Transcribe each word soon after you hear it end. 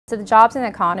So the jobs in the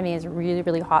economy is a really,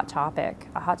 really hot topic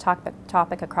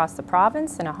across the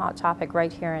province and a hot topic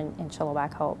right here in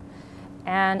Chilliwack Hope.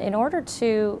 And in order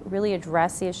to really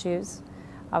address the issues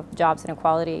of jobs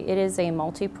inequality, it is a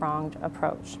multi-pronged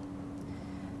approach.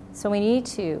 So we need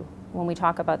to, when we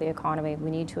talk about the economy,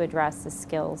 we need to address the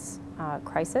skills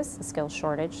crisis, the skills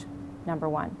shortage, number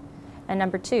one. And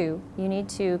number two, you need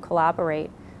to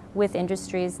collaborate with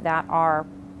industries that are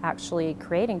actually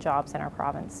creating jobs in our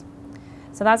province.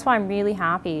 So that's why I'm really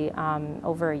happy.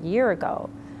 Over a year ago,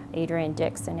 Adrian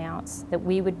Dix announced that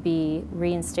we would be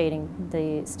reinstating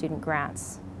the student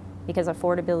grants because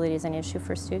affordability is an issue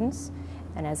for students.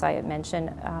 And as I had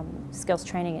mentioned, skills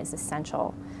training is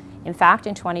essential. In fact,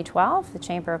 in 2012, the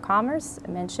Chamber of Commerce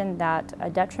mentioned that a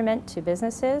detriment to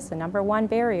businesses, the number one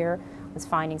barrier, was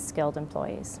finding skilled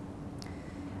employees.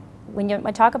 When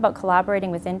I talk about collaborating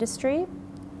with industry,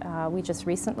 we just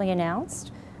recently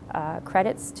announced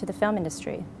credits to the film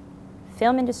industry.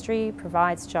 Film industry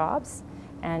provides jobs,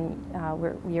 and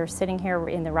we are sitting here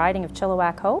in the riding of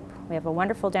Chilliwack Hope. We have a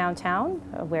wonderful downtown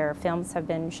where films have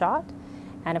been shot,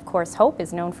 and of course Hope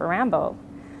is known for Rambo,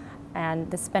 and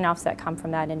the spin-offs that come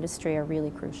from that industry are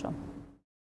really crucial.